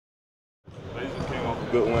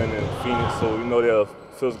good win in Phoenix, so we know they're a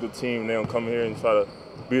physical team. They don't come here and try to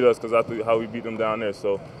beat us because after how we beat them down there.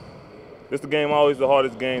 So it's the game, always the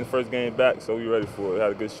hardest game, first game back, so we ready for it. We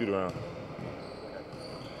had a good shoot-around.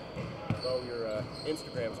 Well, your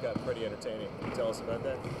Instagram's gotten pretty entertaining. Can you tell us about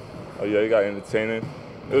that? Oh yeah, it got entertaining.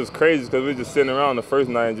 It was crazy because we were just sitting around the first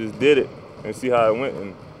night and just did it and see how it went,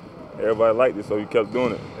 and everybody liked it, so we kept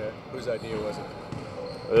doing it. Yeah. Whose idea was it?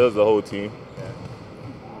 It was the whole team. Yeah.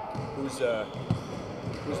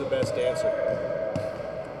 Who's the best dancer?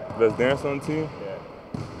 Best dancer on the team? Yeah.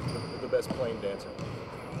 The best plane dancer?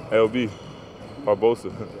 LB, Barbosa.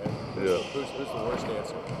 Yeah. Yeah. Who's the worst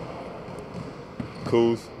dancer?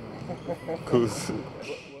 Coos.